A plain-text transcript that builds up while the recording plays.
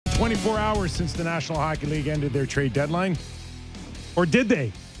24 hours since the National Hockey League ended their trade deadline. Or did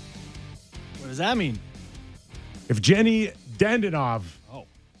they? What does that mean? Evgenii Dadonov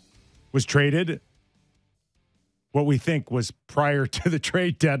was traded, what we think was prior to the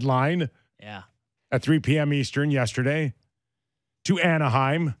trade deadline. Yeah. At 3 p.m. Eastern yesterday to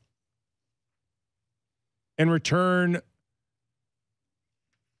Anaheim. In return,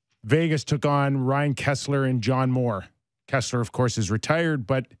 Vegas took on Ryan Kessler and John Moore. Kessler, of course, is retired,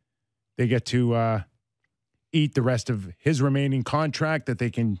 but they get to eat the rest of his remaining contract that they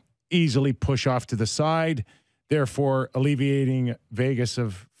can easily push off to the side, therefore alleviating Vegas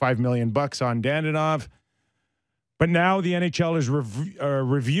of $5 million on Dadonov. But now the NHL is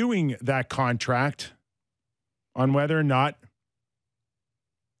reviewing that contract on whether or not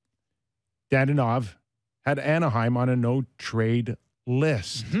Dadonov had Anaheim on a no-trade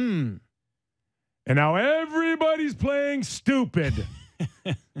list. Hmm. And now everybody's playing stupid.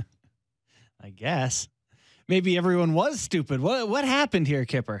 I guess. Maybe everyone was stupid. What happened here,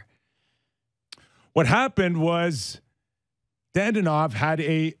 Kyper? What happened was Dadonov had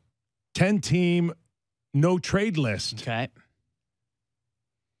a 10-team no-trade list. Okay.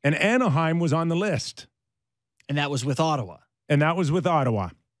 And Anaheim was on the list. And that was with Ottawa. And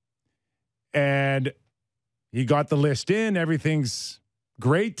he got the list in. Everything's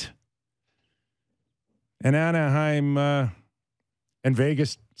great. And Anaheim and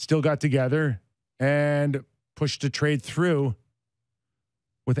Vegas still got together and pushed a trade through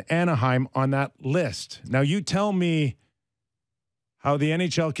with Anaheim on that list. Now, you tell me how the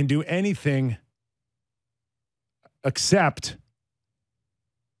NHL can do anything except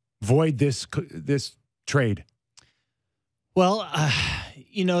void this trade. Well,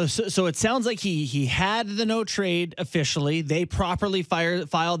 so it sounds like he had the no trade officially. They properly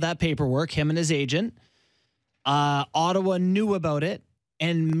filed that paperwork, him and his agent. Ottawa knew about it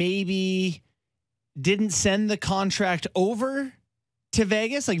and maybe didn't send the contract over to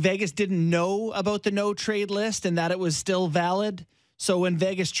Vegas. Like Vegas didn't know about the no trade list and that it was still valid. So when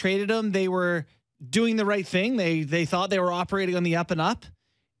Vegas traded him, they were doing the right thing. They thought they were operating on the up and up.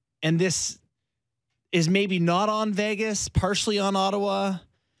 And this is maybe not on Vegas, partially on Ottawa.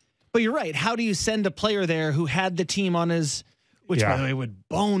 But you're right. How do you send a player there who had the team on his, which by the way would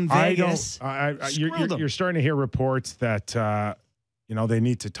bone Vegas? You're starting to hear reports that they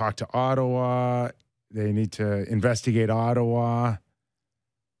need to talk to Ottawa. They need to investigate Ottawa.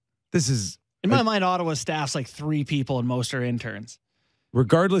 This is in my mind. Ottawa staff's like 3 people, and most are interns.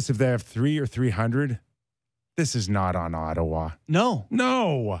 Regardless if they have 3 or 300, this is not on Ottawa.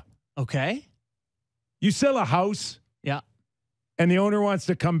 No. Okay. You sell a house. Yeah. And the owner wants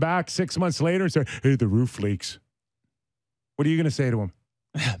to come back 6 months later and say, hey, the roof leaks. What are you going to say to him?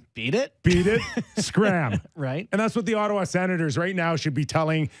 Beat it, scram. Right. And that's what the Ottawa Senators right now should be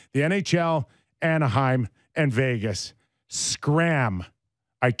telling the NHL, Anaheim, and Vegas. Scram.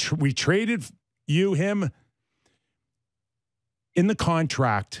 We traded him in the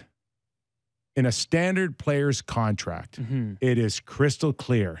contract, in a standard player's contract. Mm-hmm. It is crystal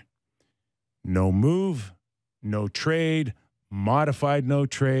clear. No move, no trade, modified no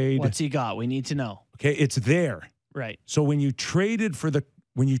trade. What's he got? We need to know. Okay, it's there. Right. So when you traded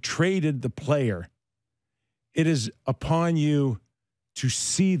the player, it is upon you to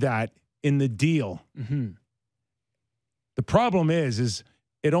see that in the deal. Mm-hmm. The problem is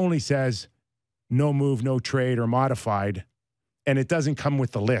it only says no move, no trade, or modified, and it doesn't come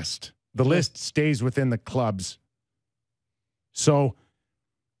with the list. The list stays within the clubs. So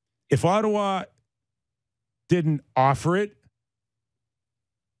if Ottawa didn't offer it,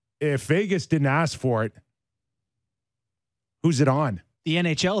 if Vegas didn't ask for it, who's it on? The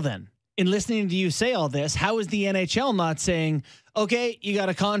NHL then. In listening to you say all this, how is the NHL not saying, okay, you got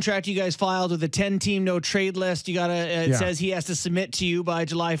a contract you guys filed with a 10-team no trade list. You got it says he has to submit to you by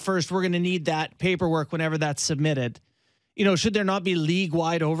July 1st. We're going to need that paperwork whenever that's submitted. Should there not be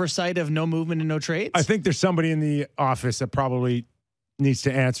league-wide oversight of no movement and no trades? I think there's somebody in the office that probably needs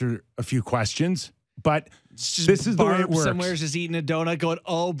to answer a few questions, but this is the way it works. Somewhere's just eating a donut going,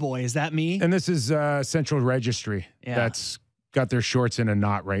 oh boy, is that me? And this is Central Registry that's got their shorts in a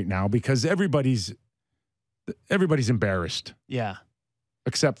knot right now because everybody's embarrassed. Yeah.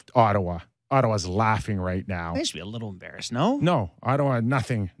 Except Ottawa. Ottawa's laughing right now. They should be a little embarrassed, no? No, Ottawa,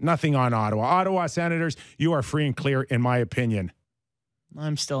 nothing on Ottawa. Ottawa Senators, you are free and clear, in my opinion.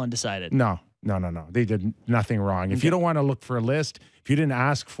 I'm still undecided. No. They did nothing wrong. Okay. If you don't want to look for a list, if you didn't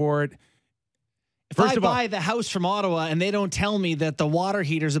ask for it. If I buy the house from Ottawa and they don't tell me that the water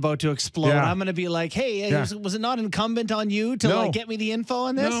heater's about to explode, I'm going to be like, hey, was it not incumbent on you to get me the info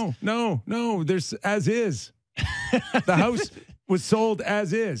on this? No. There's as is. The house, was sold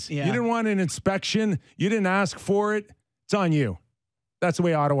as is. Yeah. You didn't want an inspection. You didn't ask for it. It's on you. That's the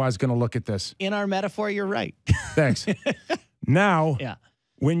way Ottawa's going to look at this. In our metaphor, you're right. Thanks. Now, Yeah.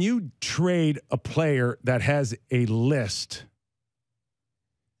 when you trade a player that has a list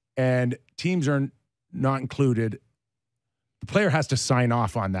and teams are not included, the player has to sign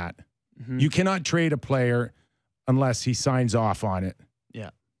off on that. Mm-hmm. You cannot trade a player unless he signs off on it. Yeah.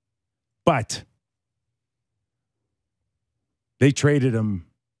 But they traded him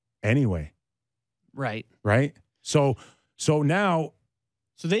anyway. Right. Right? So now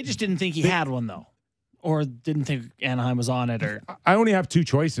So they just didn't think he had one, though, or didn't think Anaheim was on it, or I only have two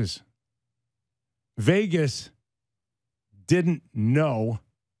choices. Vegas didn't know.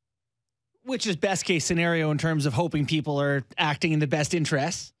 which is best case scenario in terms of hoping people are acting in the best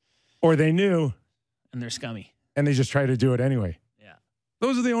interests, Or they knew and they're scummy. and they just try to do it anyway. Yeah.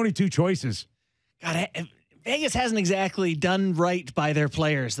 Those are the only two choices. God, Vegas hasn't exactly done right by their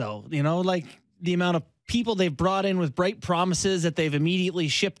players, though. You know, like the amount of people they've brought in with bright promises that they've immediately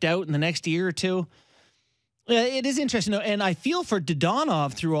shipped out in the next year or two. Yeah, it is interesting. And I feel for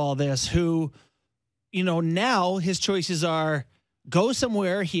Dadonov through all this, who, you know, now his choices are go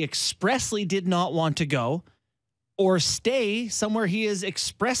somewhere he expressly did not want to go, or stay somewhere he is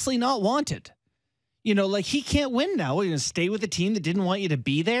expressly not wanted. You know, like he can't win now. You're going to stay with a team that didn't want you to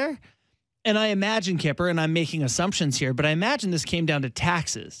be there. And I imagine, Kyper, and I'm making assumptions here, but I imagine this came down to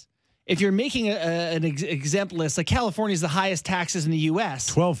taxes. If you're making an exempt list, like California's the highest taxes in the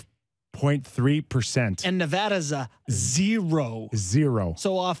U.S. 12.3%. And Nevada's a zero. Zero.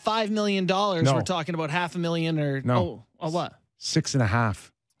 So off $5 million, we're talking about $500,000 or No. What? 6.5.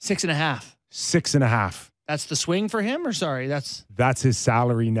 6.5. 6.5. That's the swing for him, or sorry, that's his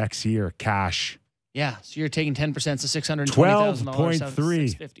salary next year, cash. yeah. So you're taking 10%, so $620,000. 12.3.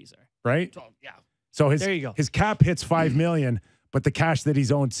 650, sorry. Right? 12, yeah. So There you go. his cap hits $5 million, but the cash that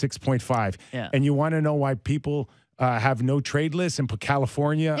he's owned 6.5. Yeah. And you want to know why people have no trade lists and put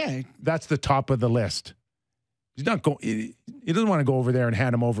California? Yeah. That's the top of the list. He's not going. He doesn't want to go over there and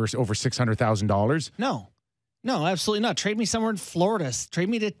hand him over $600,000. No, absolutely not. Trade me somewhere in Florida. Trade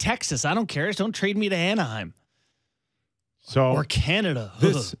me to Texas. I don't care. Just don't trade me to Anaheim. So Or Canada.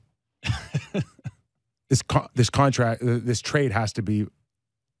 this contract, this trade has to be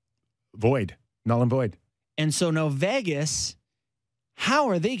void, null and void. And so now Vegas, how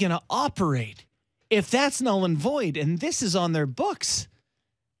are they going to operate if that's null and void and this is on their books?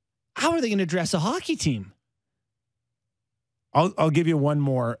 How are they going to dress a hockey team? I'll give you one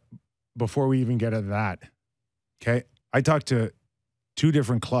more before we even get to that. Okay. I talked to two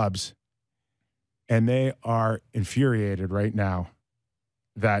different clubs and they are infuriated right now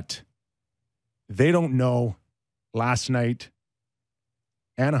that they don't know last night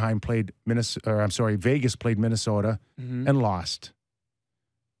Vegas played Minnesota and lost.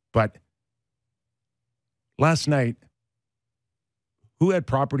 But last night, who had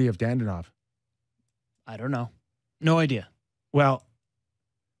property of Dadonov? I don't know. No idea. Well,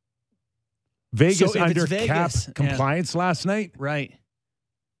 Vegas So if under it's Vegas, cap compliance last night. Right.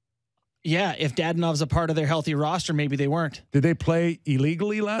 Yeah, if Dadonov's a part of their healthy roster, maybe they weren't. Did they play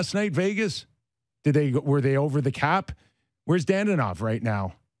illegally last night, Vegas? Were they over the cap? Where's Dadonov right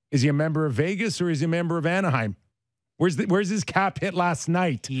now? Is he a member of Vegas or is he a member of Anaheim? Where's his cap hit last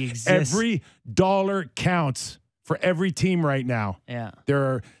night? He exists. Every dollar counts for every team right now. Yeah.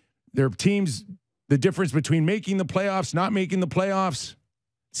 There are teams, the difference between making the playoffs, not making the playoffs,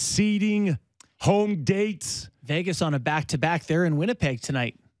 seeding, home dates. Vegas on a back-to-back. They're in Winnipeg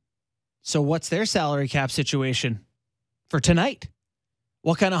tonight. So what's their salary cap situation for tonight?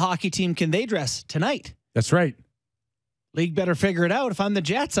 What kind of hockey team can they dress tonight? That's right. League better figure it out. If I'm the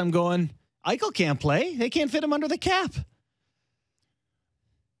Jets, I'm going, Eichel can't play. They can't fit him under the cap.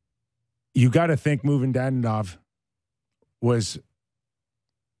 You got to think moving Dadonov was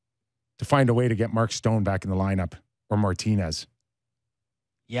to find a way to get Mark Stone back in the lineup or Martinez.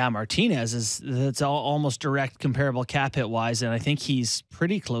 Yeah, Martinez that's almost direct comparable cap hit wise, and I think he's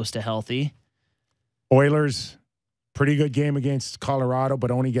pretty close to healthy. Oilers, pretty good game against Colorado, but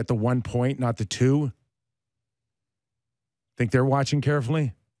only get the 1 point, not the 2. Think they're watching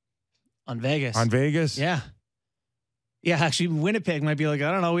carefully? On Vegas. Yeah. Yeah, actually, Winnipeg might be like,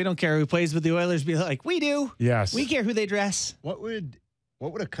 I don't know, we don't care who plays, but the Oilers be like, we do. Yes. We care who they dress. What would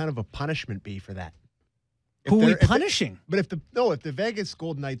a kind of a punishment be for that? Who are we punishing? If the Vegas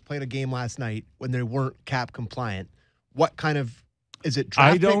Golden Knights played a game last night when they weren't cap compliant, what kind of is it?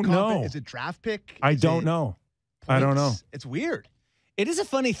 Draft I don't know. Is it draft pick? I don't know. I don't know. It's weird. It is a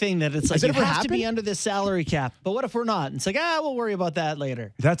funny thing that it's like Has it you ever have to be happened? under this salary cap. But what if we're not? And it's like, we'll worry about that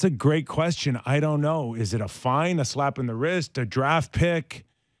later. That's a great question. I don't know. Is it a fine, a slap in the wrist, a draft pick?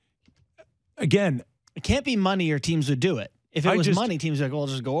 Again, It can't be money or teams would do it. If it was money, teams would be like, well,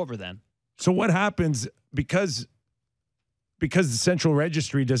 just go over then. so what happens because the Central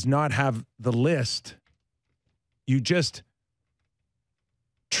Registry does not have the list, you just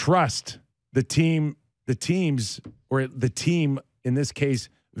trust the teams, or the team, in this case,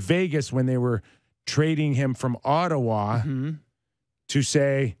 Vegas, when they were trading him from Ottawa, to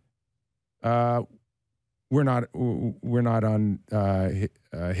say, we're not on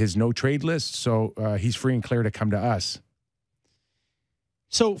his no trade list, so he's free and clear to come to us.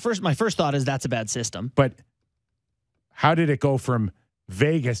 So my first thought is that's a bad system. But how did it go from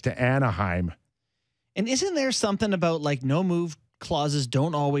Vegas to Anaheim? And isn't there something about like no move clauses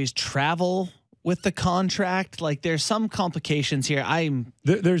don't always travel with the contract? Like there's some complications here.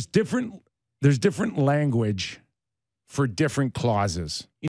 There's different language for different clauses.